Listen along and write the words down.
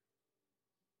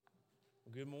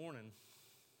Good morning.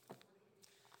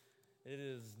 It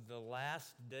is the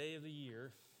last day of the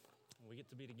year, and we get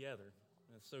to be together.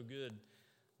 And it's so good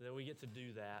that we get to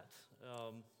do that.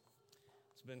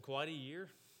 It's been quite a year.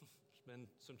 There's been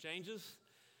some changes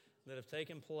that have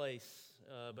taken place,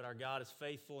 but our God is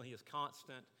faithful. He is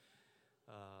constant.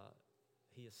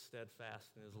 He is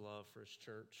steadfast in His love for His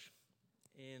church.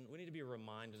 And we need to be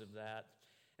reminded of that.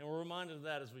 And we're reminded of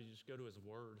that as we just go to His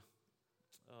Word.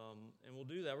 And we'll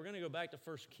do that. We're going to go back to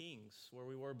 1 Kings, where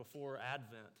we were before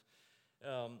Advent.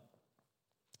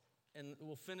 And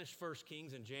we'll finish 1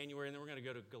 Kings in January, and then we're going to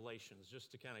go to Galatians, just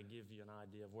to kind of give you an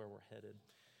idea of where we're headed.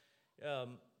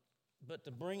 But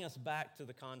to bring us back to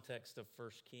the context of 1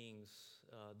 Kings,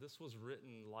 this was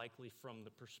written likely from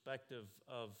the perspective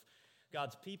of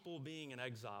God's people being in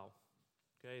exile.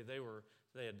 Okay,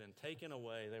 they had been taken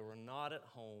away. They were not at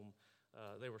home.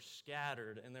 They were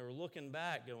scattered, and they were looking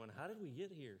back going, how did we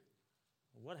get here?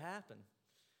 What happened?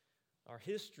 Our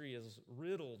history is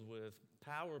riddled with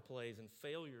power plays and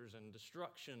failures and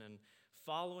destruction and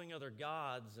following other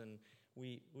gods. And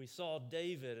we saw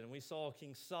David, and we saw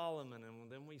King Solomon, and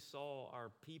then we saw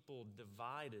our people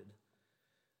divided.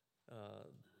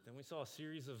 Then we saw a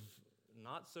series of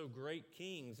not so great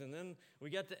kings. And then we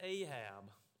got to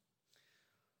Ahab.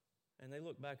 And they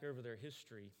look back over their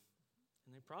history,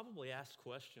 and they probably asked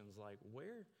questions like,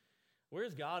 where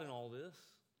is God in all this?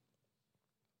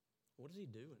 What is He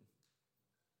doing?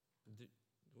 Do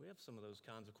we have some of those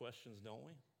kinds of questions, don't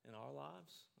we, in our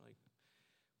lives? Like,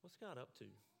 what's God up to?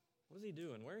 What is He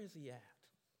doing? Where is He at?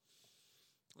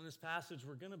 In this passage,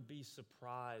 we're going to be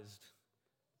surprised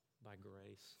by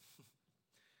grace.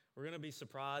 We're going to be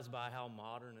surprised by how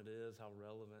modern it is, how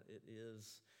relevant it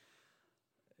is.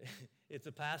 It's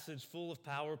a passage full of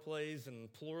power plays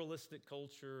and pluralistic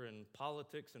culture and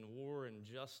politics and war and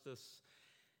justice.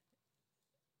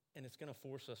 And it's going to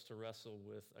force us to wrestle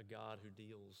with a God who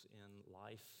deals in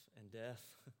life and death,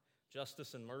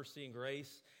 justice and mercy and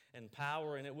grace and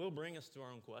power. And it will bring us to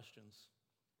our own questions.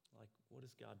 Like, what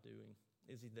is God doing?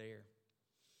 Is He there?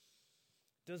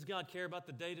 Does God care about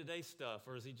the day-to-day stuff,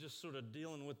 or is He just sort of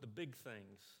dealing with the big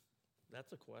things?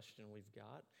 That's a question we've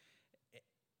got.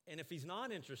 And if He's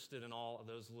not interested in all of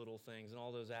those little things and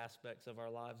all those aspects of our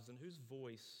lives, then whose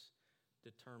voice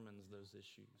determines those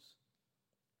issues?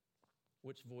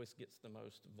 Which voice gets the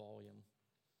most volume?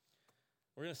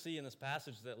 We're going to see in this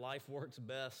passage that life works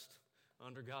best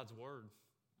under God's Word,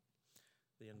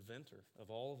 the inventor of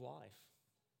all of life.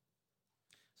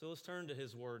 So let's turn to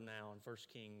His Word now in 1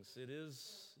 Kings. It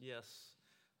is, yes,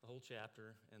 the whole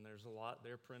chapter, and there's a lot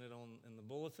there printed in the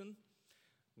bulletin.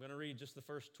 I'm going to read just the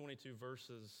first 22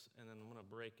 verses, and then I'm going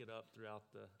to break it up throughout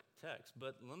the text.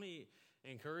 But let me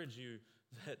encourage you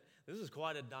that this is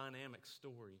quite a dynamic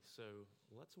story, so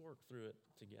let's work through it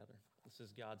together. This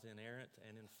is God's inerrant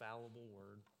and infallible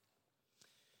word.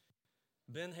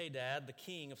 Ben-Hadad, the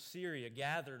king of Syria,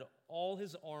 gathered all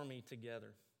his army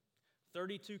together.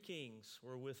 32 kings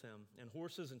were with him, and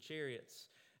horses and chariots,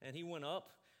 and he went up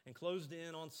and closed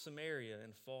in on Samaria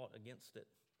and fought against it.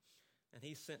 And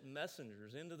he sent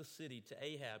messengers into the city to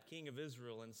Ahab, king of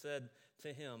Israel, and said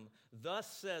to him,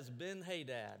 "Thus says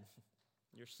Ben-Hadad,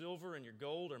 your silver and your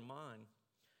gold are mine.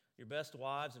 Your best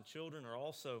wives and children are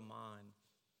also mine."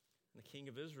 And the king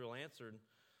of Israel answered,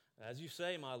 "As you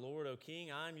say, my lord, O king,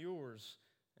 I am yours,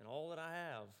 and all that I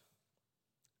have."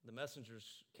 The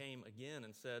messengers came again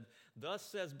and said, "Thus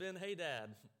says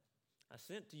Ben-Hadad, I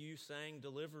sent to you, saying,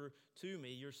 'Deliver to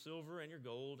me your silver and your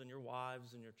gold and your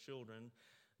wives and your children.'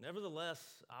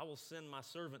 Nevertheless, I will send my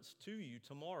servants to you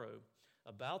tomorrow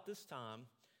about this time,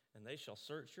 and they shall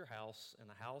search your house and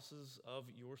the houses of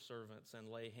your servants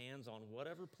and lay hands on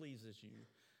whatever pleases you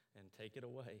and take it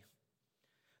away."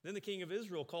 Then the king of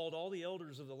Israel called all the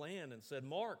elders of the land and said,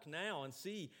 "Mark now and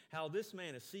see how this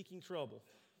man is seeking trouble.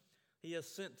 He has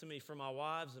sent to me for my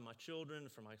wives and my children,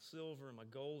 for my silver and my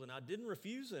gold, and I didn't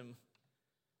refuse him."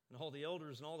 And all the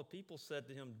elders and all the people said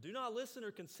to him, "Do not listen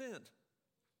or consent."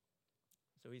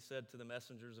 So he said to the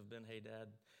messengers of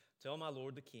Ben-Hadad, "Tell my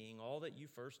lord the king, all that you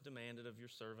first demanded of your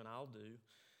servant I'll do,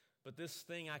 but this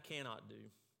thing I cannot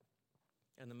do."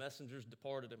 And the messengers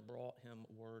departed and brought him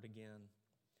word again.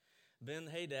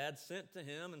 Ben-Hadad sent to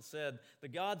him and said, "The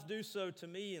gods do so to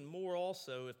me and more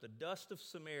also, if the dust of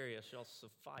Samaria shall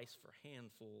suffice for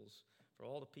handfuls for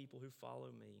all the people who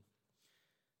follow me."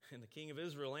 And the king of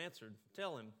Israel answered,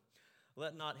 "Tell him,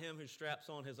 let not him who straps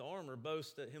on his armor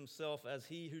boast at himself as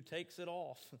he who takes it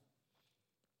off."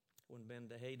 When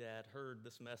Ben-Hadad heard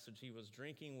this message, he was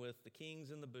drinking with the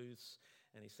kings in the booths,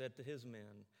 and he said to his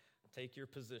men, "Take your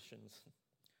positions."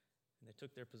 And they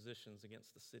took their positions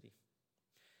against the city.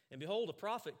 And behold, a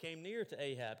prophet came near to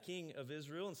Ahab, king of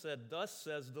Israel, and said, Thus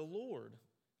says the Lord,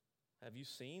 have you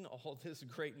seen all this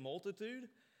great multitude?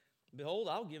 Behold,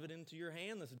 I'll give it into your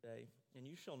hand this day, and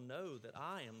you shall know that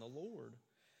I am the Lord.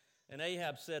 And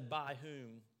Ahab said, By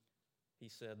whom? He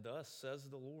said, Thus says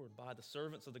the Lord, by the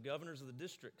servants of the governors of the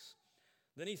districts.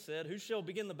 Then he said, Who shall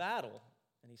begin the battle?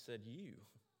 And he said, You.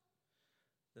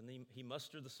 Then he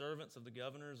mustered the servants of the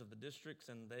governors of the districts,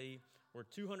 and they were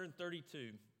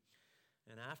 232.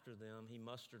 And after them he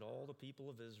mustered all the people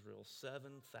of Israel,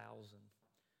 7,000.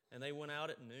 And they went out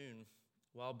at noon,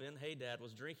 while Ben-Hadad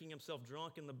was drinking himself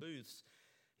drunk in the booths,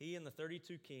 he and the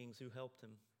 32 kings who helped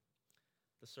him.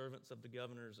 The servants of the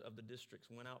governors of the districts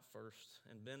went out first,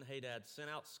 and Ben-Hadad sent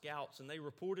out scouts, and they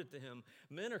reported to him,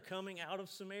 Men are coming out of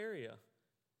Samaria.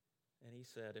 And he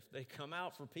said, If they come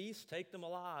out for peace, take them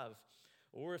alive.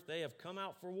 Or if they have come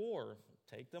out for war,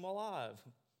 take them alive.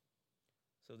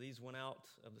 So these went out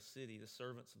of the city, the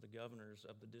servants of the governors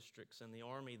of the districts, and the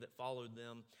army that followed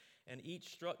them, and each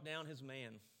struck down his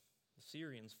man. The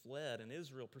Syrians fled, and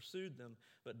Israel pursued them.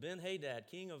 But Ben-Hadad,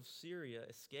 king of Syria,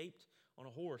 escaped on a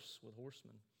horse with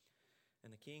horsemen.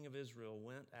 And the king of Israel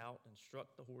went out and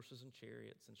struck the horses and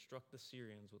chariots, and struck the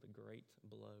Syrians with a great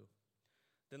blow.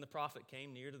 Then the prophet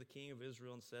came near to the king of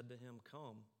Israel and said to him,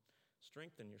 Come,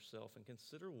 strengthen yourself, and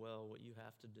consider well what you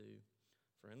have to do.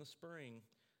 For in the spring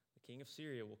the king of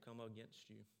Syria will come against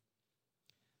you.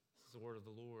 This is the word of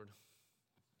the Lord.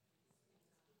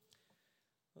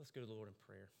 Let's go to the Lord in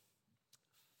prayer.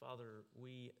 Father,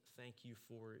 we thank you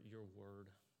for your word.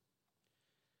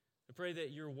 I pray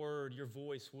that your word, your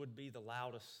voice would be the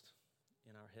loudest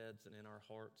in our heads and in our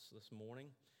hearts this morning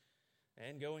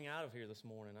and going out of here this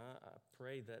morning. I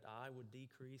pray that I would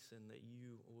decrease and that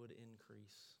you would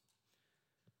increase.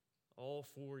 All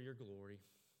for your glory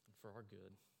and for our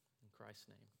good. In Christ's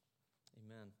name,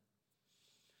 amen.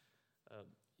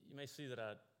 You may see that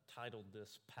I titled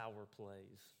this Power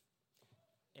Plays.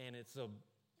 And it's a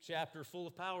chapter full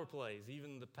of power plays,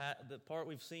 even the part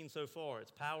we've seen so far.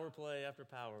 It's power play after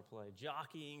power play,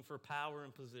 jockeying for power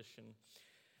and position.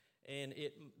 And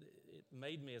it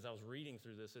made me, as I was reading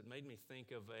through this, it made me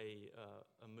think of a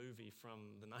movie from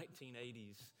the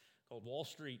 1980s called Wall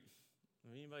Street.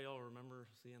 Anybody all remember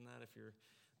seeing that, if you're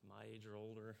my age or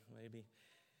older, maybe?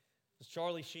 It's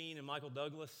Charlie Sheen and Michael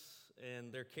Douglas,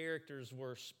 and their characters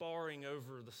were sparring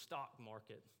over the stock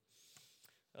market.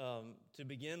 To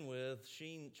begin with,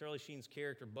 Charlie Sheen's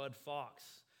character, Bud Fox,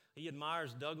 he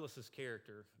admires Douglas's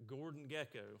character, Gordon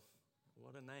Gekko.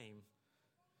 What a name.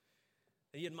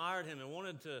 He admired him and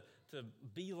wanted to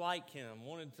be like him,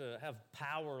 wanted to have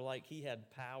power like he had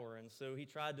power. And so he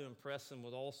tried to impress him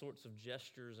with all sorts of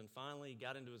gestures, and finally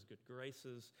got into his good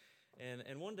graces.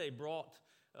 And one day brought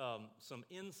some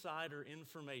insider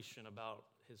information about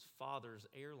his father's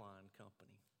airline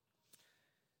company.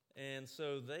 And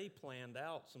so they planned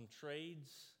out some trades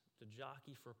to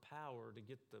jockey for power to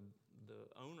get the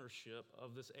ownership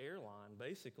of this airline,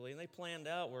 basically. And they planned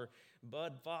out where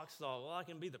Bud Fox thought, well, I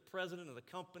can be the president of the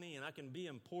company and I can be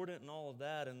important and all of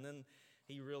that. And then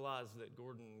he realized that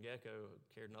Gordon Gekko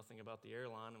cared nothing about the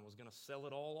airline and was going to sell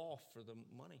it all off for the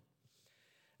money.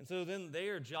 And so then they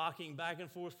are jockeying back and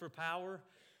forth for power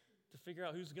to figure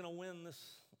out who's going to win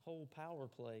this whole power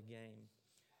play game.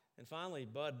 And finally,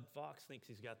 Bud Fox thinks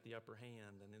he's got the upper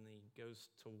hand, and then he goes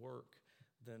to work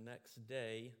the next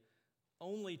day,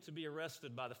 only to be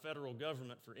arrested by the federal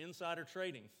government for insider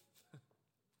trading.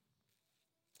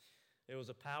 It was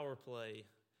a power play,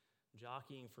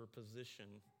 jockeying for position,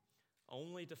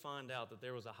 only to find out that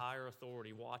there was a higher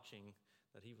authority watching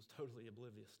that he was totally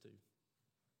oblivious to.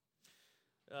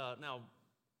 Now,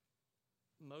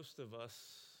 most of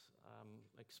us, I'm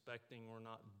expecting we're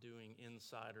not doing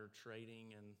insider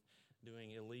trading and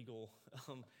doing illegal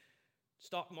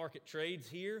stock market trades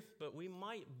here, but we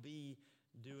might be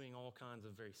doing all kinds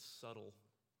of very subtle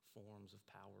forms of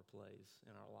power plays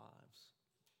in our lives.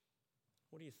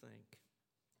 What do you think?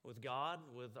 With God,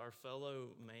 with our fellow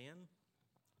man?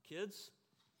 Kids,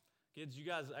 you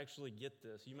guys actually get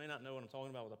this. You may not know what I'm talking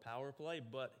about with a power play,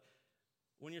 but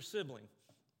when your sibling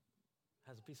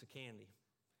has a piece of candy,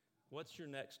 what's your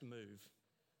next move?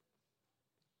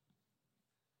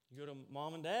 You go to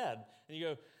mom and dad, and you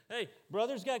go, hey,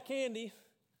 brother's got candy.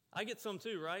 I get some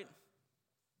too, right?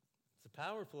 It's a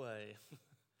power play.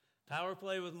 Power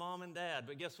play with mom and dad.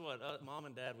 But guess what? Mom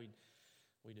and dad, we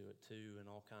do it too in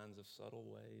all kinds of subtle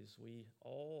ways. We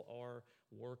all are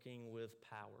working with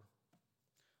power.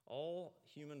 All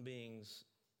human beings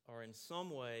are in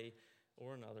some way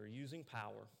or another using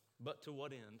power. But to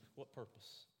what end? What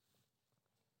purpose?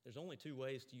 There's only two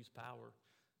ways to use power.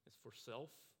 It's for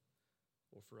self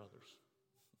or for others.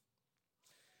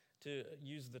 to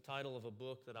use the title of a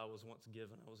book that I was once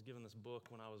given. I was given this book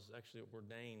when I was actually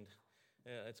ordained.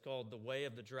 It's called The Way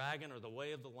of the Dragon or The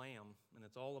Way of the Lamb, and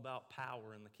it's all about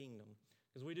power in the kingdom.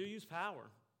 Because we do use power.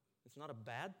 It's not a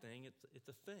bad thing, it's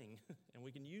a thing, and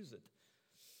we can use it.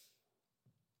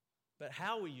 But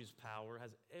how we use power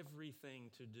has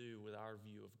everything to do with our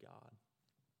view of God.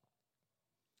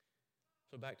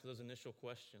 So back to those initial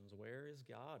questions. Where is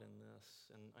God in this?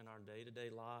 In our day-to-day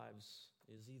lives?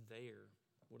 Is he there?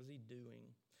 What is he doing?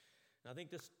 And I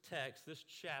think this text, this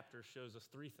chapter shows us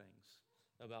three things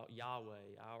about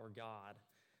Yahweh, our God.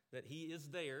 That he is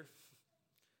there,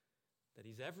 that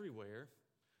he's everywhere,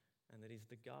 and that he's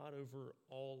the God over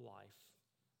all life.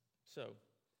 So,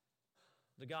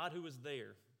 the God who is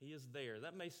there, he is there.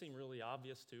 That may seem really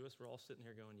obvious to us. We're all sitting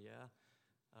here going, yeah,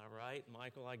 all right,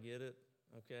 Michael, I get it,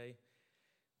 okay.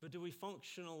 But do we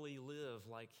functionally live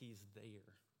like he's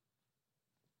there?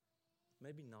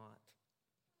 Maybe not.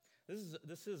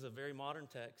 This is a very modern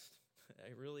text.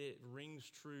 It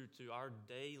rings true to our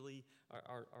daily,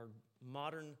 our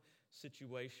modern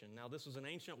situation. Now, this was an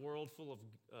ancient world full of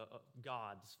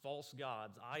gods, false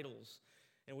gods, idols.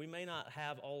 And we may not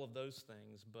have all of those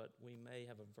things, but we may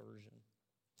have a version.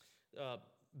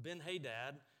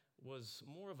 Ben-Hadad was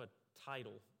more of a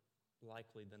title,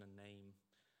 likely, than a name.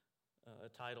 A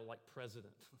title like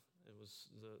president. It was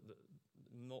the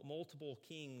multiple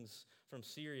kings from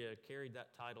Syria carried that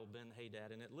title,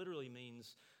 Ben-Hadad, and it literally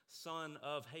means son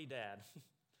of Hadad.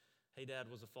 Hadad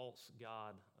was a false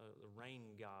god, the rain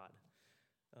god.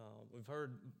 We've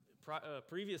heard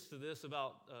previous to this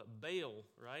about Baal,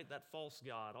 right? That false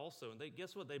god also. And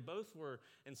guess what? They both were,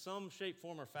 in some shape,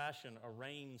 form, or fashion, a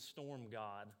rainstorm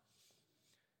god.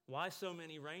 Why so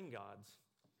many rain gods?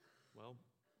 Well,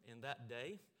 in that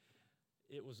day,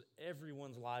 it was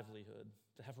everyone's livelihood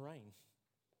to have rain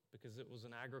because it was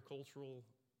an agricultural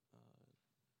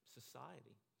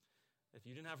society. If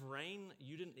you didn't have rain,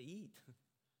 you didn't eat.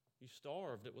 You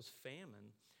starved. It was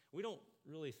famine. We don't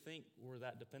really think we're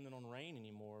that dependent on rain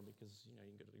anymore because, you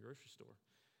can go to the grocery store.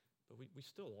 But we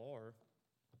still are.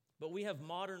 But we have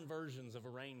modern versions of a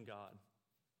rain god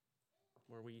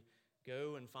where we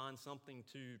go and find something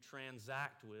to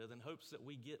transact with in hopes that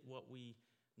we get what we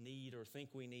need or think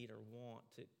we need or want.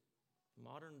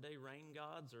 Modern-day rain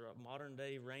gods or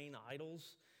modern-day rain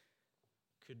idols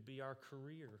could be our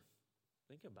career.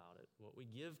 Think about it. What we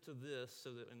give to this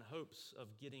so that in hopes of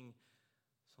getting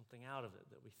something out of it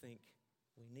that we think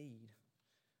we need.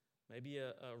 Maybe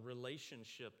a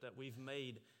relationship that we've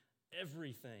made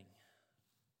everything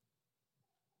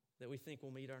that we think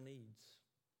will meet our needs,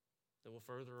 that will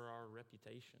further our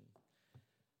reputation.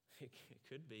 It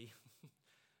could be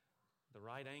the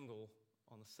right angle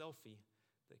on the selfie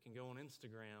that can go on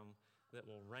Instagram that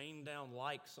will rain down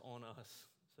likes on us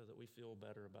so that we feel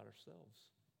better about ourselves.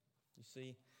 You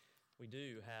see, we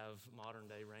do have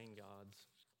modern-day rain gods.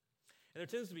 And there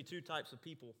tends to be two types of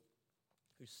people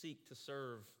who seek to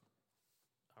serve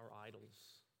our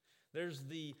idols. There's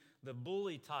the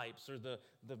bully types or the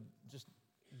just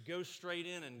go straight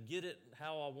in and get it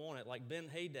how I want it. Like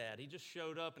Ben-Hadad, he just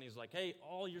showed up and he's like, hey,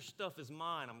 all your stuff is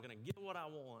mine. I'm going to get what I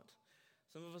want.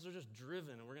 Some of us are just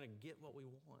driven and we're going to get what we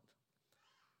want.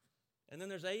 And then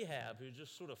there's Ahab, who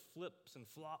just sort of flips and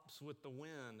flops with the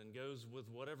wind and goes with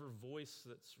whatever voice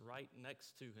that's right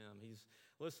next to him. He's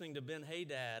listening to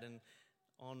Ben-Hadad, and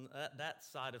on that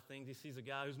side of things, he sees a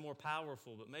guy who's more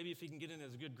powerful, but maybe if he can get in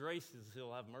his good graces,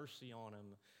 he'll have mercy on him.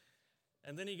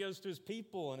 And then he goes to his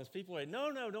people, and his people are like,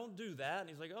 no, don't do that. And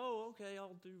he's like, oh, okay,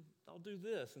 I'll do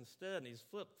this instead. And he's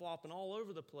flip-flopping all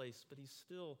over the place, but he's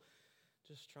still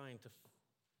just trying to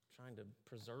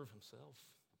preserve himself.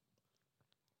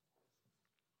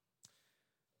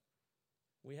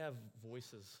 We have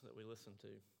voices that we listen to.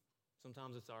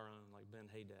 Sometimes it's our own, like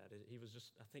Ben-Hadad. He was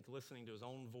just, I think, listening to his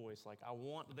own voice, like, I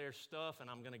want their stuff and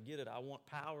I'm going to get it. I want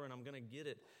power and I'm going to get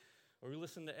it. Or we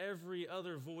listen to every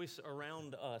other voice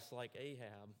around us, like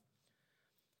Ahab.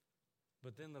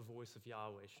 But then the voice of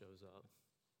Yahweh shows up,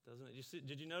 doesn't it?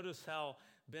 Did you notice how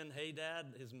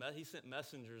Ben-Hadad, he sent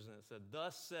messengers and it said,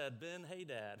 thus said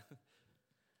Ben-Hadad.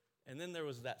 And then there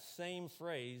was that same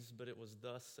phrase, but it was,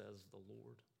 thus says the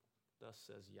Lord. Thus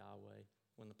says Yahweh,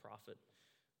 when the prophet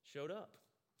showed up.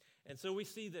 And so we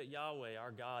see that Yahweh, our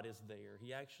God, is there.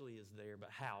 He actually is there. But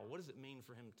how? What does it mean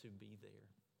for him to be there?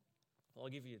 Well,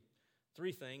 I'll give you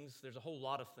three things. There's a whole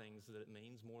lot of things that it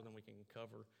means, more than we can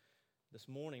cover this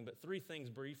morning. But three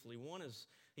things briefly. One is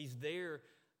he's there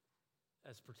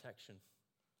as protection.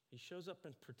 He shows up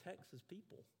and protects his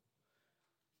people.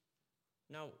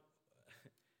 Now,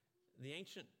 the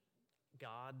ancient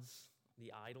gods,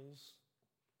 the idols,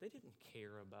 they didn't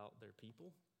care about their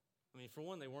people. I mean, for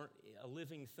one, they weren't a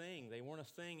living thing. They weren't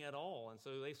a thing at all, and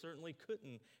so they certainly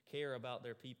couldn't care about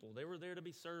their people. They were there to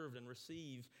be served and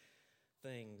receive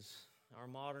things. Our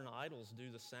modern idols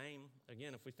do the same.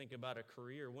 Again, if we think about a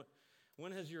career,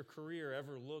 when has your career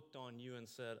ever looked on you and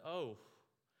said, oh,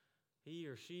 he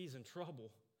or she's in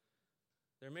trouble.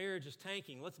 Their marriage is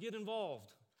tanking. Let's get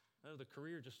involved. No, the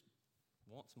career just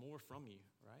wants more from you,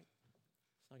 right?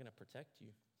 It's not going to protect you.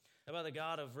 How about the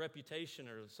God of reputation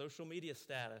or social media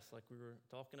status like we were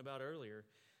talking about earlier?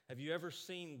 Have you ever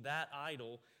seen that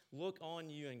idol look on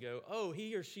you and go, oh,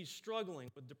 he or she's struggling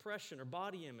with depression or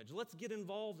body image. Let's get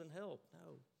involved and help.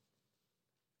 No.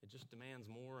 It just demands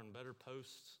more and better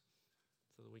posts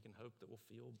so that we can hope that we'll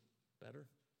feel better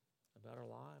about our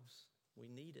lives. We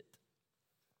need it.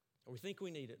 Or we think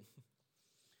we need it.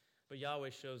 But Yahweh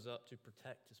shows up to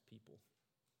protect his people.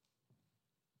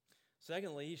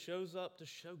 Secondly, he shows up to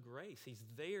show grace. He's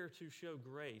there to show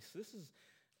grace. This is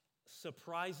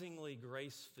surprisingly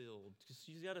grace-filled. Because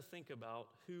you've got to think about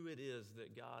who it is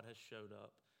that God has showed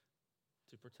up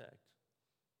to protect.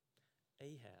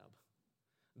 Ahab,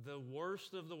 the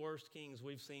worst of the worst kings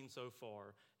we've seen so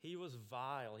far. He was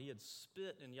vile. He had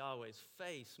spit in Yahweh's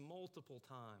face multiple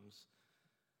times.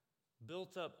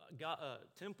 Built up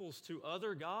temples to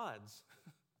other gods.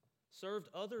 Served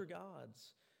other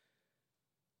gods.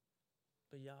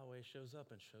 But Yahweh shows up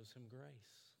and shows him grace.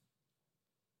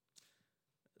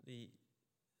 The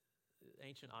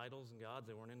ancient idols and gods,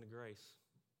 they weren't into grace.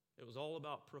 It was all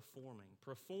about performing.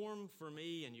 Perform for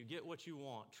me and you get what you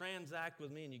want. Transact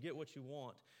with me and you get what you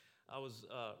want. I was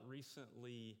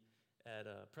recently at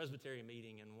a Presbyterian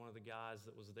meeting, and one of the guys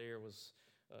that was there was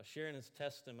sharing his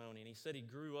testimony, and he said he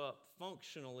grew up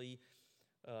functionally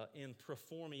in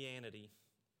performianity.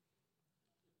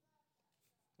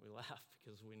 We laugh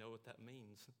because we know what that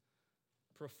means.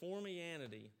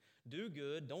 Performianity. Do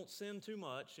good, don't sin too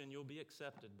much, and you'll be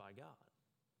accepted by God.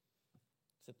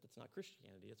 Except it's not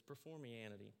Christianity, it's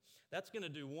performianity. That's going to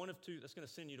do one of two, that's going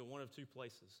to send you to one of two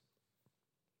places.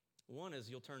 One is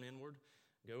you'll turn inward,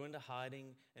 go into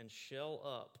hiding, and shell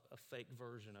up a fake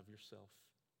version of yourself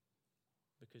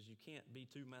because you can't be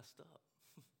too messed up.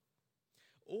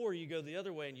 Or you go the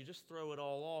other way and you just throw it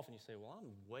all off and you say, well,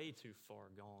 I'm way too far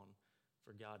gone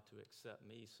for God to accept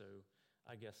me, so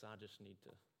I guess I just need to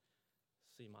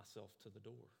see myself to the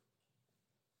door.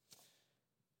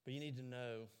 But you need to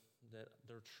know that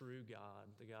their true God,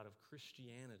 the God of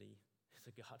Christianity, is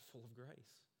a God full of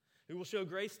grace, who will show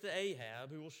grace to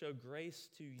Ahab, who will show grace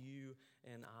to you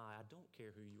and I. I don't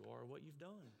care who you are or what you've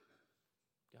done.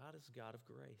 God is a God of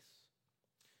grace.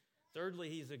 Thirdly,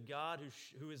 he's a God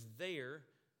who is there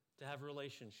to have a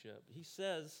relationship. He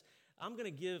says, I'm going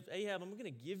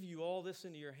to give you all this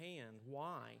into your hand.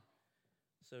 Why?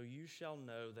 So you shall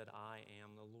know that I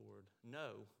am the Lord.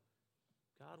 Know.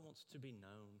 God wants to be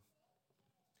known.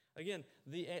 Again,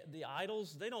 the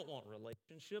idols, they don't want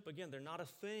relationship. Again, they're not a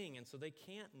thing, and so they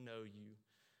can't know you.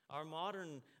 Our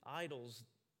modern idols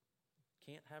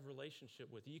can't have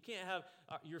relationship with you. You can't have,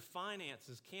 your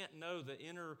finances can't know the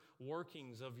inner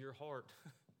workings of your heart.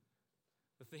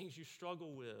 The things you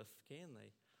struggle with, can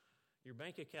they? Your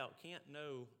bank account can't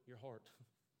know your heart.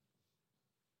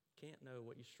 Can't know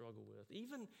what you struggle with.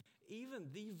 Even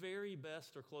the very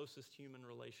best or closest human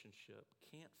relationship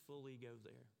can't fully go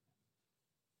there.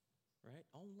 Right?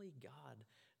 Only God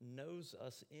knows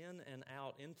us in and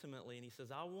out intimately, and he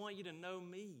says, I want you to know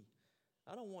me.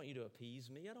 I don't want you to appease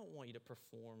me. I don't want you to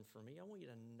perform for me. I want you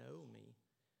to know me.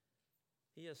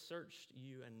 He has searched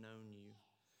you and known you,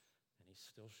 and he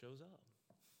still shows up.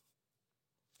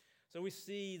 So we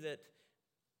see that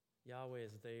Yahweh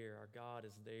is there, our God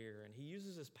is there, and he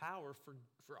uses his power for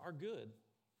our good.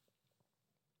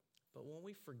 But when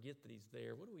we forget that he's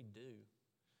there, what do?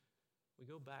 We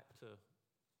go back to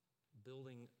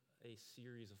building a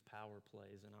series of power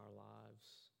plays in our lives,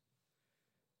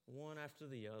 one after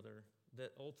the other,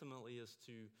 that ultimately is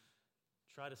to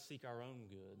try to seek our own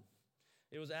good.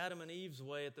 It was Adam and Eve's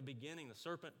way at the beginning. The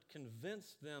serpent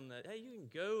convinced them that, hey, you can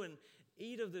go and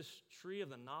eat of this tree of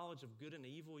the knowledge of good and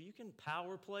evil. You can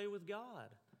power play with God.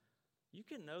 You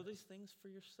can know these things for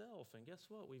yourself. And guess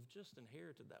what? We've just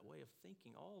inherited that way of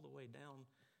thinking all the way down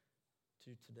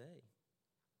to today.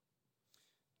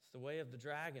 It's the way of the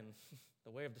dragon,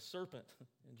 the way of the serpent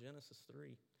in Genesis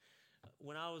 3.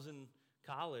 When I was in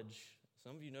college,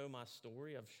 some of you know my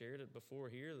story. I've shared it before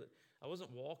here, that I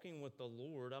wasn't walking with the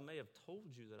Lord. I may have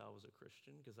told you that I was a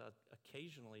Christian because I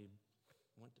occasionally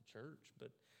went to church,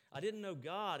 but I didn't know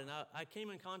God, and I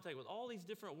came in contact with all these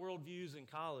different worldviews in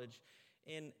college,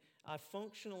 and I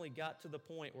functionally got to the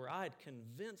point where I had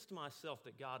convinced myself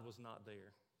that God was not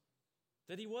there,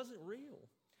 that he wasn't real.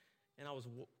 And I was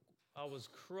I was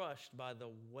crushed by the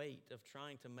weight of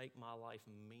trying to make my life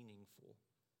meaningful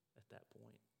at that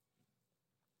point.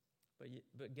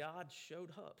 But God showed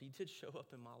up. He did show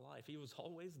up in my life. He was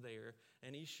always there,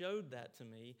 and He showed that to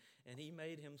me, and He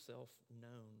made Himself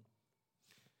known.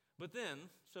 But then,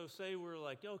 so say we're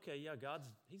like, okay, yeah,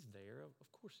 He's there.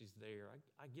 Of course He's there.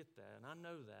 I get that, and I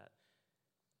know that.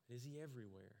 But is He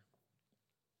everywhere?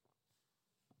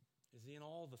 Is He in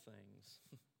all the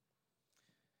things?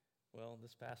 Well,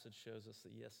 this passage shows us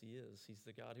that yes, He is. He's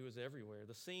the God who is everywhere.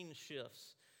 The scene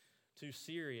shifts to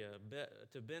Syria,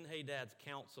 to Ben-Hadad's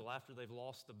council after they've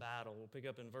lost the battle. We'll pick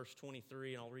up in verse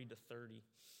 23, and I'll read to 30.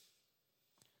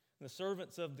 The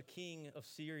servants of the king of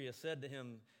Syria said to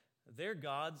him, "Their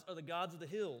gods are the gods of the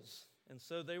hills, and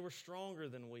so they were stronger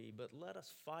than we. But let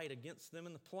us fight against them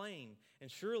in the plain, and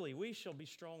surely we shall be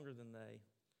stronger than they.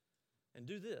 And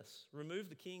do this, remove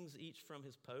the kings each from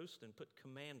his post, and put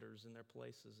commanders in their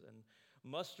places, and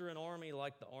muster an army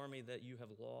like the army that you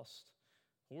have lost,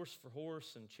 horse for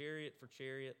horse and chariot for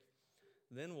chariot.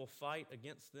 Then we'll fight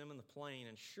against them in the plain,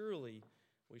 and surely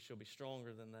we shall be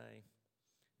stronger than they."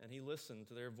 And he listened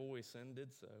to their voice and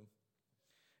did so.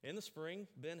 In the spring,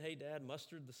 Ben-Hadad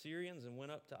mustered the Syrians and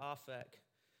went up to Aphek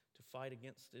to fight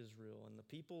against Israel. And the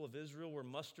people of Israel were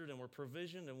mustered and were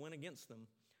provisioned and went against them.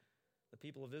 The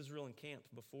people of Israel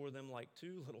encamped before them like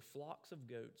two little flocks of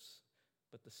goats,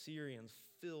 but the Syrians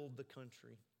filled the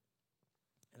country.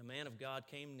 And a man of God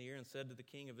came near and said to the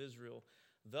king of Israel,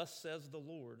 "Thus says the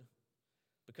Lord,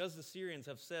 because the Syrians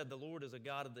have said the Lord is a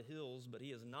God of the hills, but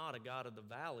He is not a God of the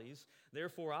valleys,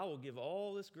 therefore I will give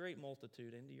all this great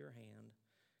multitude into your hand,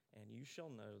 and you shall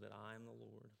know that I am the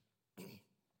Lord."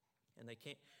 And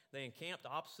they encamped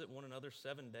opposite one another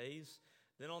 7 days.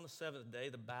 Then on the seventh day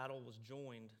the battle was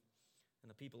joined, and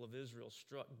the people of Israel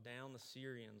struck down the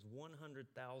Syrians,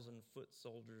 100,000 foot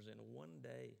soldiers in one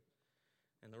day.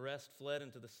 And the rest fled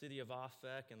into the city of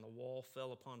Aphek, and the wall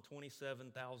fell upon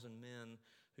 27,000 men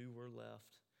who were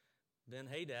left.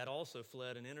 Ben-Hadad also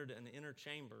fled and entered an inner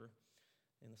chamber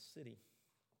in the city.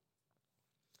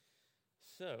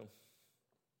 So,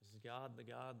 is God the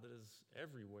God that is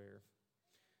everywhere?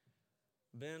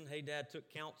 Ben-Hadad took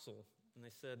counsel, and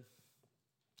they said,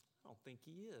 "I don't think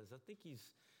he is. I think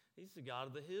he's the God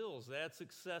of the hills. They had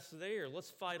success there.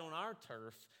 Let's fight on our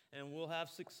turf, and we'll have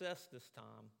success this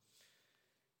time."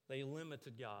 They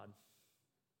limited God,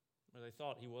 or they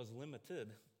thought He was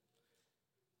limited.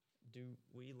 Do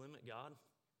we limit God?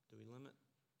 Do we limit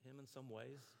Him in some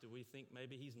ways? Do we think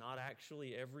maybe He's not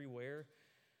actually everywhere?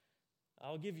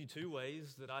 I'll give you 2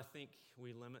 ways that I think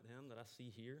we limit Him, that I see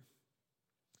here.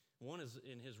 One is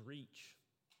in His reach.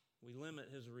 We limit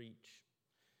His reach.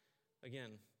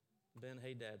 Again,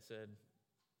 Ben-Hadad said,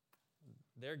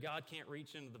 their God can't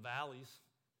reach into the valleys.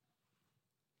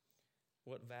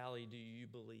 What valley do you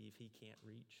believe He can't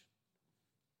reach?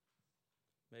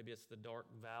 Maybe it's the dark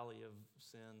valley of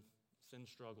sin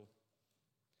struggle.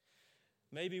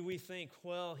 Maybe we think,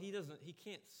 well, He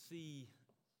can't see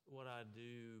what I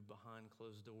do behind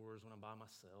closed doors when I'm by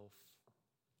myself.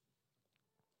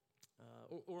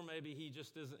 Or maybe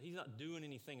He's not doing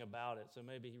anything about it, so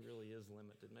maybe He really is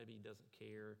limited. Maybe He doesn't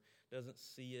care, doesn't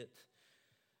see it.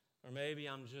 Or maybe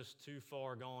I'm just too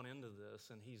far gone into this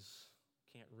and He's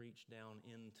can't reach down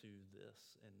into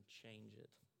this and change it.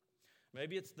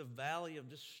 Maybe it's the valley of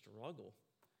just struggle.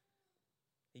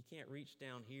 He can't reach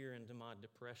down here into my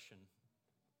depression,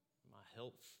 my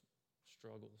health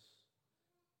struggles,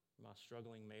 my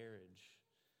struggling marriage.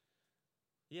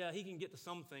 Yeah, He can get to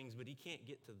some things, but He can't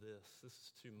get to this. This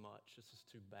is too much. This is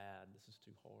too bad. This is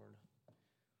too hard.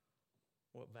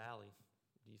 What valley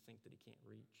do you think that He can't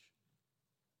reach?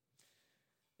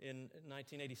 In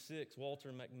 1986,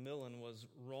 Walter McMillan was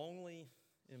wrongly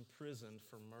imprisoned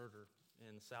for murder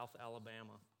in South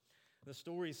Alabama. The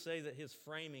stories say that his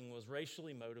framing was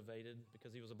racially motivated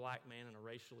because he was a black man in a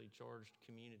racially charged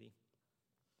community.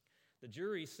 The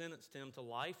jury sentenced him to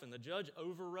life, and the judge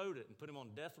overrode it and put him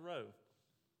on death row.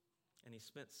 And he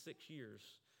spent 6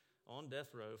 years on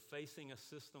death row facing a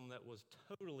system that was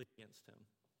totally against him.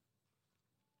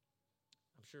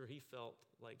 I'm sure he felt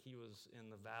like he was in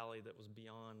the valley that was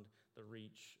beyond the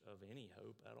reach of any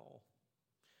hope at all.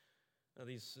 Now,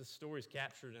 this story is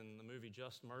captured in the movie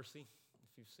Just Mercy,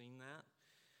 if you've seen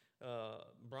that.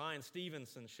 Brian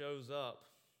Stevenson shows up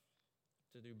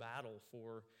to do battle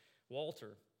for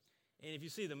Walter. And if you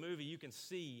see the movie, you can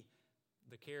see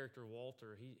the character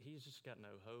Walter. He's just got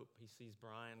no hope. He sees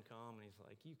Brian come, and he's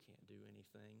like, "You can't do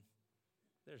anything.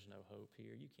 There's no hope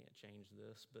here. You can't change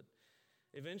this." But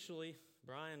eventually,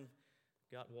 Brian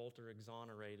got Walter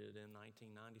exonerated in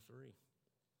 1993.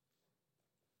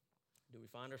 Do we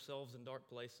find ourselves in dark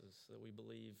places that we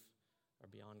believe are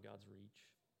beyond God's reach.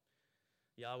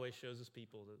 Yahweh shows his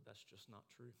people that that's just not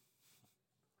true.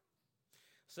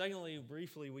 Secondly,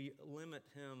 briefly, we limit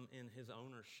him in his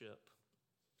ownership.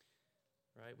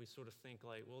 Right? We sort of think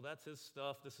like, well, that's his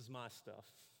stuff, this is my stuff.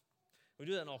 We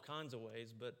do that in all kinds of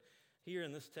ways, but here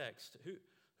in this text,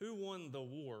 who won the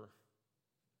war?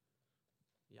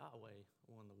 Yahweh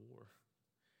won the war.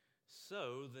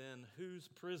 So then, whose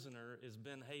prisoner is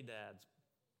Ben-Hadad's?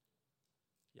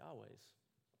 Yahweh's.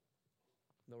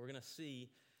 But we're going to see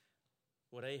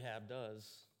what Ahab does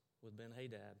with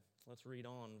Ben-Hadad. Let's read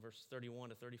on, verse 31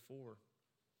 to 34.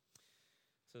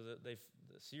 So that the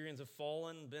Syrians have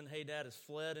fallen. Ben-Hadad has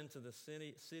fled into the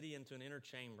city into an inner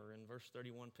chamber. And verse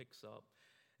 31 picks up.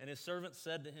 And his servants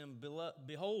said to him,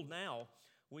 Behold, now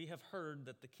we have heard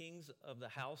that the kings of the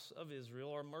house of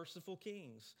Israel are merciful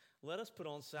kings. Let us put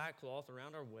on sackcloth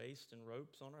around our waist and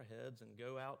ropes on our heads and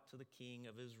go out to the king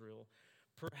of Israel.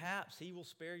 Perhaps he will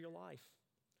spare your life.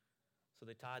 So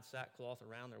they tied sackcloth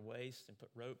around their waist and put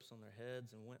ropes on their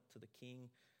heads and went to the king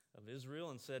of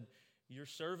Israel and said, Your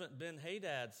servant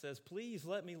Ben-Hadad says, Please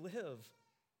let me live.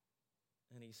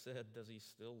 And he said, Does he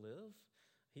still live?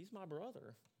 He's my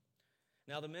brother.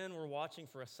 Now the men were watching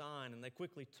for a sign, and they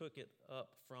quickly took it up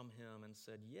from him and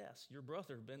said, Yes, your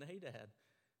brother Ben-Hadad.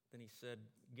 Then he said,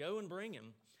 Go and bring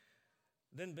him.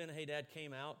 Then Ben-Hadad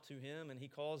came out to him, and he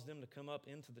caused them to come up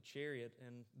into the chariot.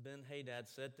 And Ben-Hadad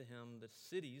said to him, The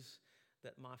cities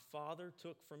that my father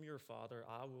took from your father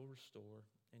I will restore,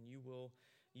 and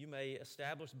you may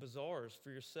establish bazaars for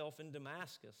yourself in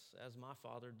Damascus, as my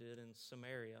father did in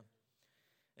Samaria.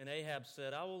 And Ahab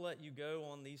said, I will let you go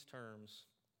on these terms.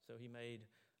 So he made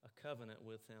a covenant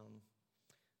with him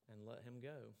and let him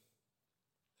go.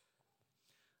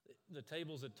 The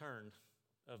tables had turned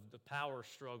of the power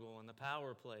struggle and the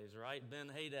power plays, right?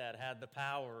 Ben-Hadad had the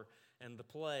power and the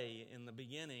play in the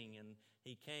beginning, and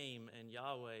he came and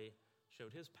Yahweh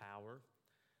showed his power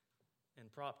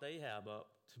and propped Ahab up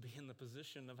to be in the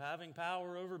position of having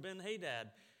power over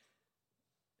Ben-Hadad.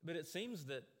 But it seems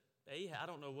that Ahab, I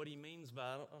don't know what he means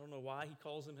by, I don't know why he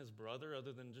calls him his brother,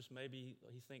 other than just maybe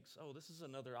he thinks, oh, this is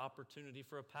another opportunity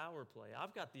for a power play.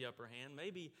 I've got the upper hand.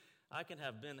 Maybe I can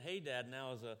have Ben-Hadad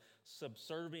now as a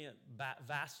subservient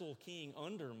vassal king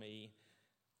under me.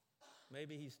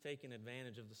 Maybe he's taking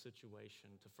advantage of the situation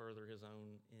to further his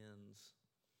own ends.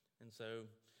 And so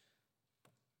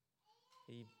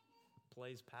he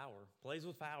plays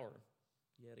with power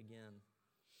yet again.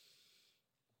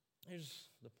 Here's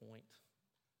the point,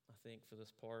 I think, for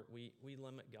this part. We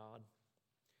limit God.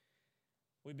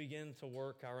 We begin to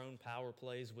work our own power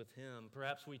plays with him.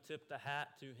 Perhaps we tip the hat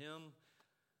to him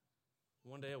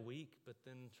one day a week, but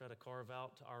then try to carve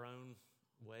out our own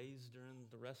ways during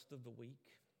the rest of the week.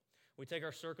 We take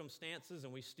our circumstances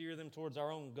and we steer them towards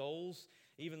our own goals,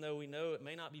 even though we know it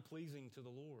may not be pleasing to the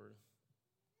Lord.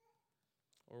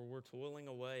 Or we're toiling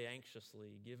away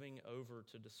anxiously, giving over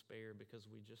to despair because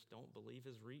we just don't believe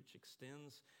his reach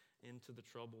extends into the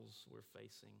troubles we're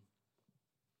facing.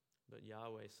 But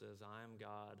Yahweh says, I am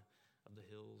God of the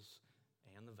hills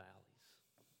and the valleys.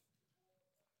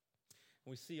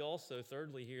 We see also,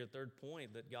 thirdly here, third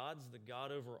point, that God's the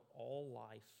God over all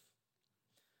life.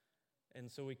 And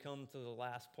so we come to the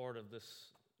last part of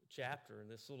this chapter,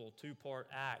 this little two-part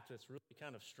act that's really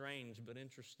kind of strange but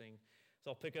interesting.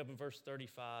 So I'll pick up in verse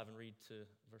 35 and read to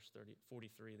verse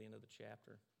 43, the end of the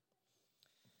chapter.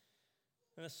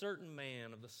 And a certain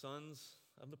man of the sons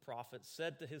of the prophets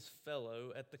said to his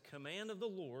fellow, at the command of the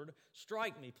Lord,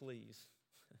 strike me, please.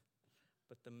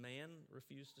 But the man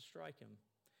refused to strike him.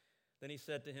 Then he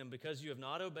said to him, because you have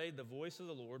not obeyed the voice of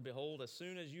the Lord, behold, as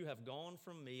soon as you have gone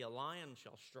from me, a lion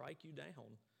shall strike you down.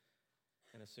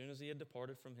 And as soon as he had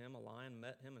departed from him, a lion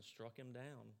met him and struck him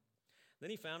down. Then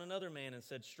he found another man and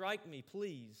said, strike me,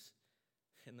 please.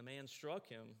 And the man struck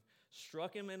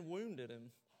him and wounded him.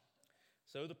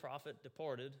 So the prophet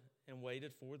departed and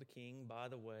waited for the king by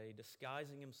the way,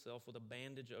 disguising himself with a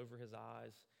bandage over his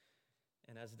eyes.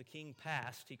 And as the king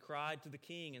passed, he cried to the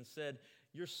king and said,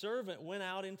 your servant went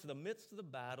out into the midst of the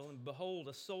battle, and behold,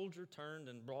 a soldier turned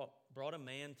and brought a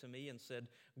man to me and said,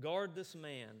 guard this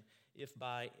man. If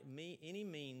by any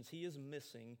means he is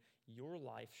missing, your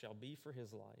life shall be for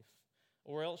his life.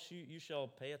 Or else you shall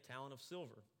pay a talent of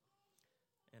silver.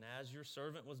 And as your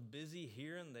servant was busy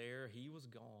here and there, he was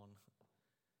gone.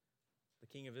 The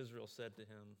king of Israel said to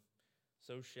him,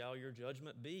 so shall your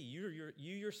judgment be. You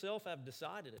yourself have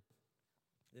decided it.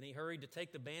 Then he hurried to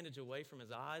take the bandage away from his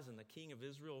eyes, and the king of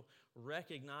Israel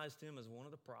recognized him as one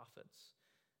of the prophets.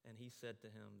 And he said to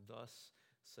him, thus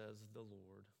says the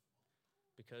Lord,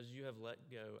 because you have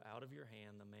let go out of your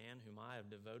hand the man whom I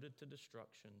have devoted to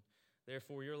destruction,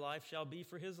 Therefore your life shall be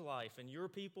for his life, and your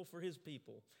people for his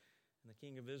people. And the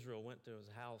king of Israel went to his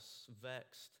house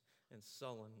vexed and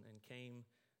sullen, and came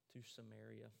to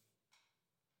Samaria.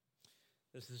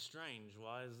 This is strange.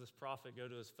 Why does this prophet go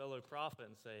to his fellow prophet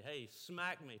and say, hey,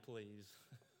 smack me, please?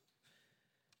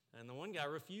 And the one guy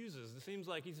refuses. It seems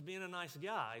like he's being a nice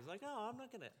guy. He's like, oh, I'm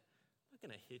not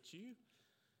gonna hit you.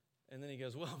 And then he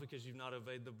goes, well, because you've not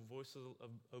obeyed the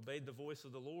voice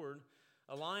of the Lord,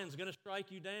 a lion's going to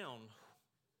strike you down.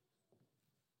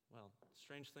 Well,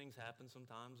 strange things happen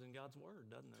sometimes in God's word,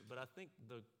 doesn't it? But I think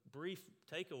the brief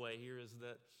takeaway here is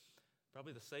that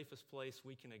probably the safest place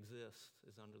we can exist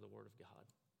is under the word of God,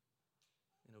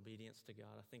 in obedience to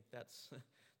God. I think that's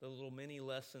the little mini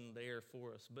lesson there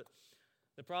for us. But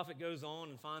the prophet goes on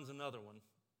and finds another one,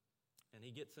 and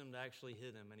he gets him to actually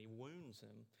hit him, and he wounds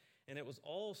him. And it was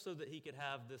all so that he could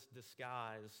have this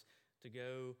disguise to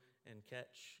go and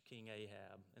catch King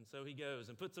Ahab. And so he goes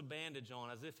and puts a bandage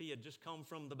on as if he had just come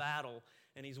from the battle,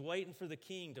 and he's waiting for the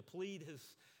king to plead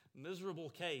his miserable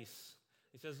case.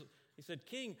 He said,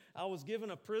 King, I was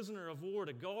given a prisoner of war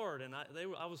to guard, and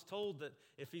I was told that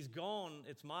if he's gone,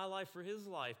 it's my life for his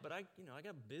life. But I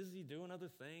got busy doing other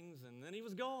things, and then he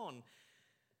was gone.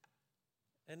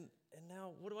 And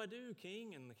now what do I do,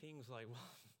 King? And the king's like, well,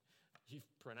 you've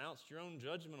pronounced your own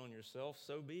judgment on yourself,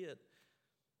 so be it.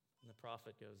 And the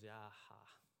prophet goes, yeah.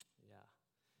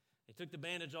 He took the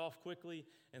bandage off quickly,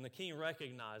 and the king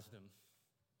recognized him.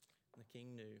 And the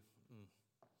king knew.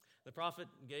 The prophet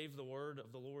gave the word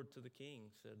of the Lord to the king,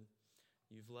 said,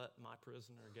 you've let my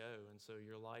prisoner go, and so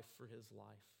your life for his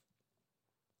life.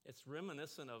 It's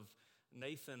reminiscent of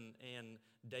Nathan and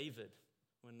David.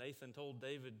 When Nathan told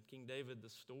King David, the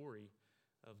story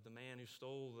of the man who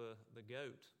stole the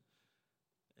goat.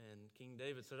 And King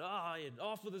David said,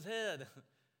 off with his head.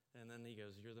 And then he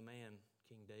goes, you're the man,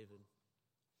 King David.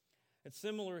 It's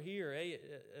similar here.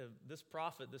 This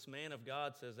prophet, this man of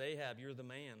God says, Ahab, you're the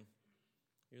man.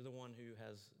 You're the one who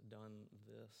has done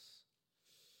this.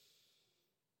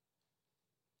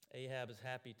 Ahab is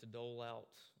happy to dole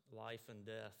out life and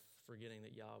death, forgetting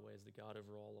that Yahweh is the God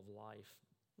over all of life.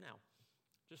 Now,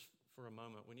 just for a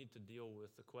moment, we need to deal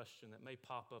with the question that may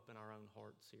pop up in our own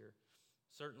hearts here.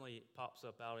 Certainly it pops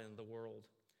up out in the world.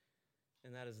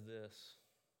 And that is this.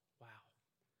 Wow.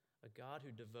 A God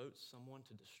who devotes someone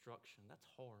to destruction. That's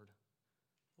hard.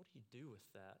 What do you do with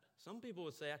that? Some people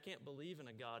would say, I can't believe in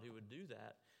a God who would do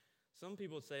that. Some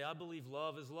people would say, I believe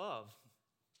love is love.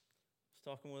 I was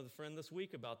talking with a friend this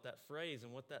week about that phrase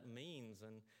and what that means.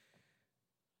 And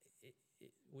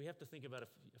we have to think about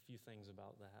a few things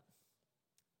about that.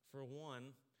 For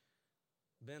one,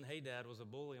 Ben Hadad was a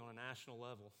bully on a national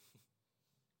level.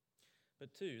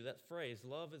 But two, that phrase,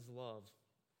 love is love.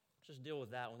 Just deal with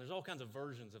that one. There's all kinds of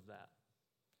versions of that.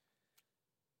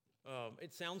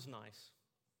 It sounds nice.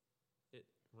 It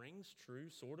rings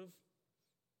true, sort of,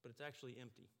 but it's actually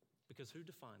empty. Because who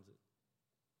defines it?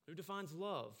 Who defines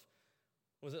love?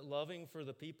 Was it loving for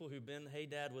the people who Ben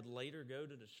Hadad would later go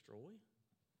to destroy?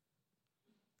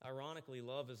 Ironically,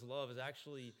 love is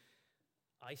actually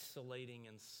isolating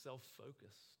and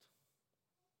self-focused.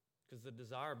 Because the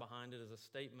desire behind it is a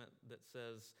statement that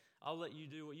says, I'll let you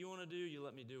do what you want to do, you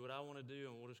let me do what I want to do,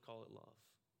 and we'll just call it love.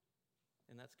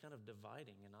 And that's kind of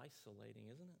dividing and isolating,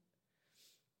 isn't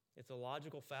it? It's a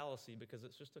logical fallacy because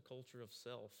it's just a culture of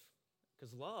self.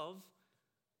 Because love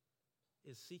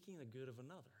is seeking the good of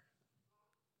another.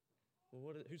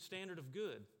 Well, whose standard of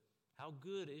good? How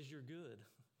good is your good,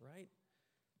 right?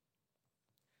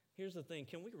 Here's the thing.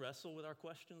 Can we wrestle with our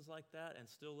questions like that and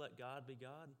still let God be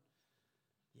God?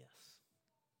 Yes.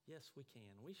 Yes, we can.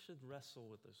 We should wrestle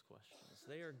with those questions.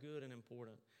 They are good and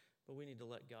important, but we need to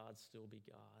let God still be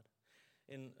God.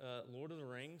 In Lord of the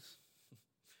Rings,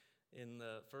 in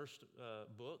the first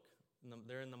book,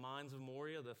 they're in the mines of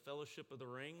Moria, the Fellowship of the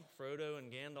Ring. Frodo and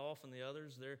Gandalf and the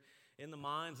others, they're in the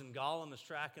mines, and Gollum is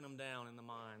tracking them down in the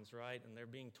mines, right? And they're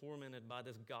being tormented by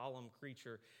this Gollum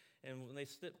creature. And when they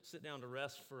sit down to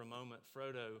rest for a moment,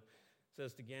 Frodo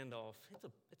says to Gandalf,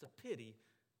 it's a pity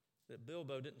that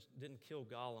Bilbo didn't kill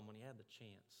Gollum when he had the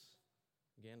chance.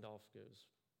 Gandalf goes,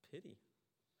 pity?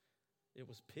 It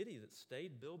was pity that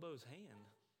stayed Bilbo's hand.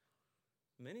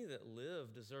 Many that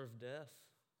live deserve death.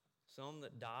 Some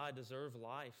that die deserve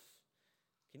life.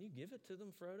 Can you give it to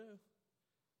them, Frodo?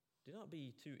 Do not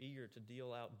be too eager to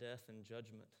deal out death and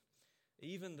judgment.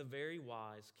 Even the very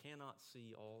wise cannot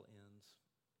see all ends.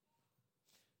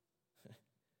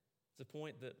 It's a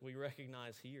point that we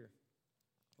recognize here.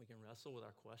 We can wrestle with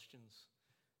our questions,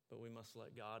 but we must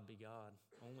let God be God.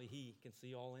 Only He can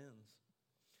see all ends.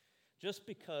 Just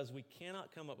because we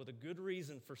cannot come up with a good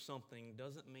reason for something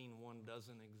doesn't mean one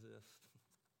doesn't exist.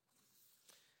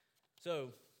 So,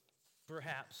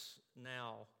 perhaps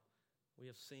now we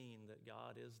have seen that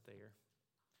God is there.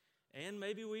 And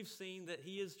maybe we've seen that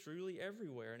He is truly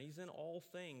everywhere and He's in all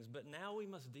things. But now we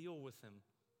must deal with Him.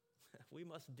 We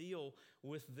must deal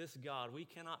with this God. We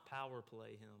cannot power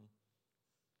play Him.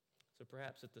 So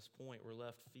perhaps at this point we're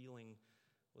left feeling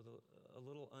with a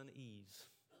little unease.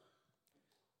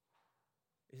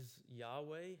 Is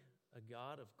Yahweh a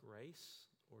God of grace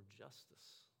or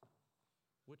justice?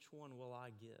 Which one will I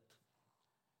get?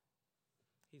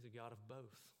 He's a God of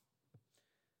both.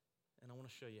 And I want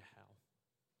to show you how.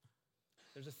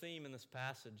 There's a theme in this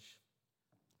passage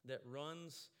that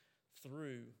runs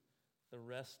through the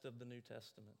rest of the New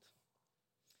Testament.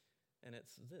 And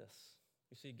it's this.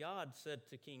 You see, God said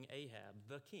to King Ahab,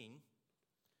 the king,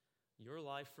 your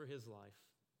life for his life.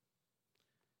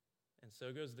 And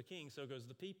so goes the king, so goes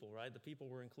the people, right? The people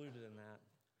were included in that.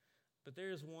 But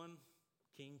there is one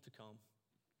king to come.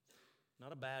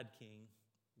 Not a bad king,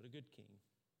 but a good king.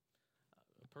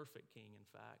 A perfect king, in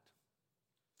fact.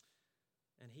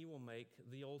 And he will make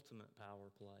the ultimate power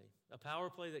play. A power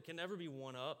play that can never be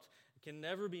one-upped, can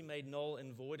never be made null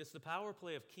and void. It's the power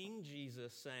play of King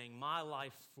Jesus saying, my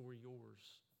life for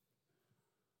yours.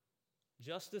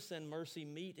 Justice and mercy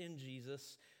meet in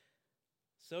Jesus.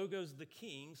 So goes the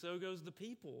king, so goes the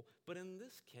people. But in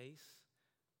this case,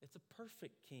 it's a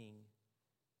perfect king.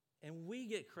 And we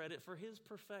get credit for his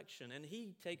perfection. And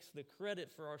he takes the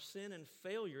credit for our sin and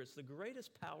failure. It's the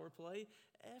greatest power play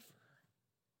ever.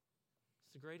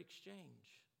 It's a great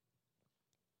exchange.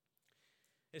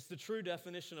 It's the true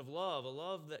definition of love, a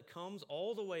love that comes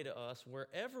all the way to us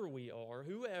wherever we are,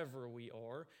 whoever we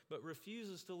are, but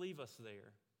refuses to leave us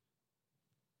there.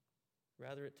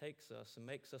 Rather, it takes us and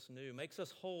makes us new, makes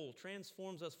us whole,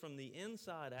 transforms us from the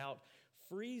inside out,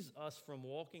 frees us from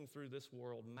walking through this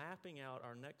world, mapping out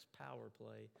our next power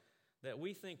play that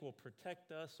we think will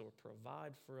protect us or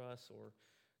provide for us or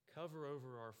cover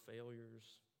over our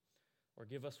failures or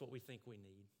give us what we think we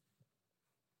need.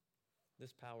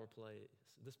 This power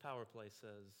play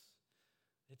says,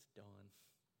 it's done.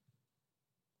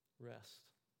 Rest.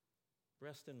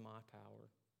 Rest in my power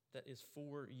that is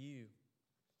for you.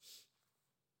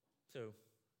 So,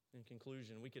 in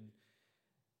conclusion, we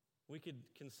could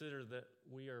consider that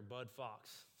we are Bud Fox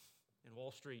in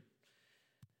Wall Street.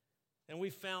 And we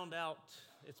found out,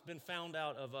 it's been found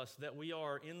out of us that we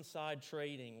are inside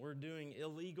trading. We're doing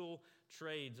illegal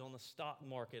trades on the stock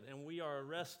market, and we are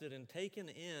arrested and taken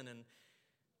in. And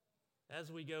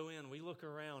as we go in, we look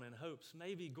around in hopes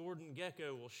maybe Gordon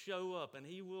Gekko will show up and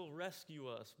he will rescue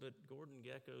us. But Gordon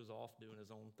Gekko's off doing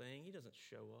his own thing. He doesn't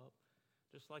show up.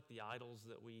 Just like the idols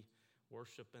that we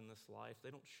worship in this life, they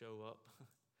don't show up.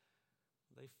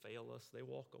 They fail us. They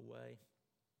walk away.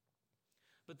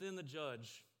 But then the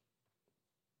judge,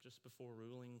 just before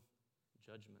ruling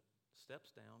judgment,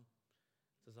 steps down,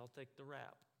 says, I'll take the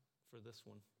rap for this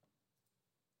one.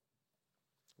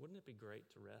 Wouldn't it be great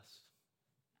to rest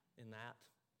in that?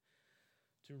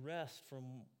 To rest from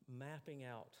mapping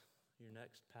out your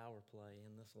next power play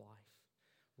in this life.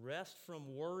 Rest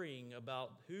from worrying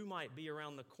about who might be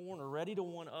around the corner ready to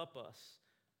one-up us.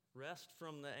 Rest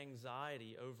from the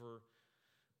anxiety over,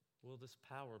 will this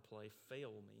power play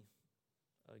fail me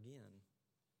again?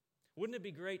 Wouldn't it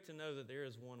be great to know that there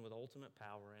is one with ultimate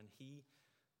power and he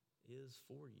is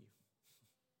for you?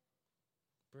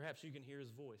 Perhaps you can hear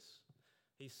his voice.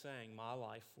 He's saying, my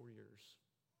life for yours.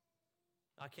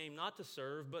 I came not to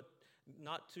serve, but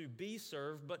not to be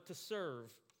served, but to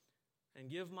serve and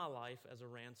give my life as a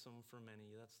ransom for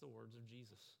many. That's the words of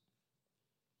Jesus.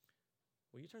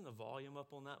 Will you turn the volume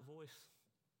up on that voice?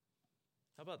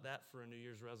 How about that for a New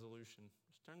Year's resolution?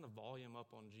 Just turn the volume up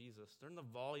on Jesus. Turn the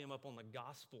volume up on the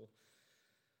gospel.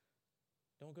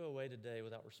 Don't go away today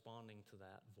without responding to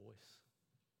that voice.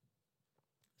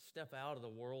 Step out of the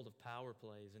world of power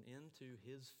plays and into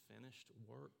his finished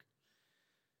work.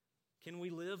 Can we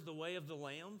live the way of the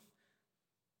Lamb?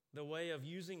 The way of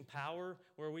using power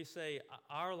where we say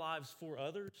our lives for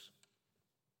others?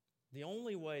 The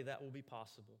only way that will be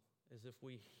possible is if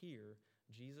we hear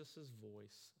Jesus'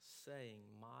 voice saying,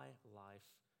 my life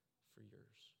for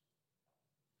yours.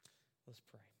 Let's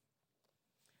pray.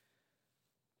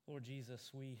 Lord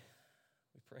Jesus, we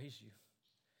praise you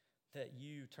that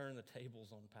you turn the tables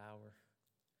on power.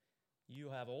 You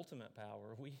have ultimate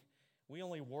power. We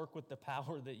only work with the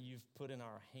power that you've put in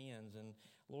our hands. And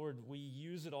Lord, we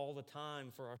use it all the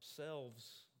time for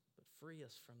ourselves. But free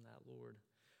us from that, Lord.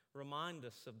 Remind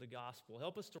us of the gospel.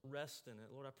 Help us to rest in it.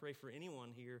 Lord, I pray for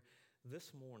anyone here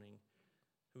this morning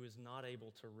who is not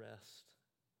able to rest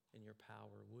in your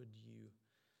power. Would you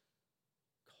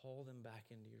call them back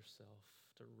into yourself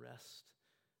to rest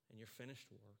in your finished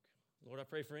work? Lord, I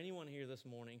pray for anyone here this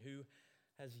morning who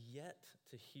has yet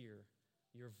to hear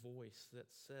your voice that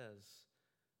says,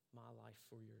 my life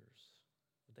for yours.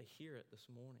 Would they hear it this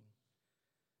morning?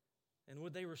 And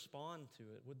would they respond to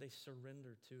it? Would they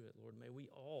surrender to it? Lord, may we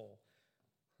all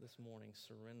this morning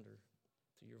surrender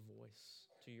to your voice,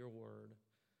 to your word,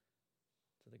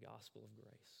 to the gospel of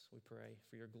grace. We pray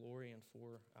for your glory and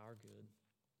for our good.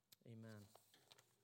 Amen.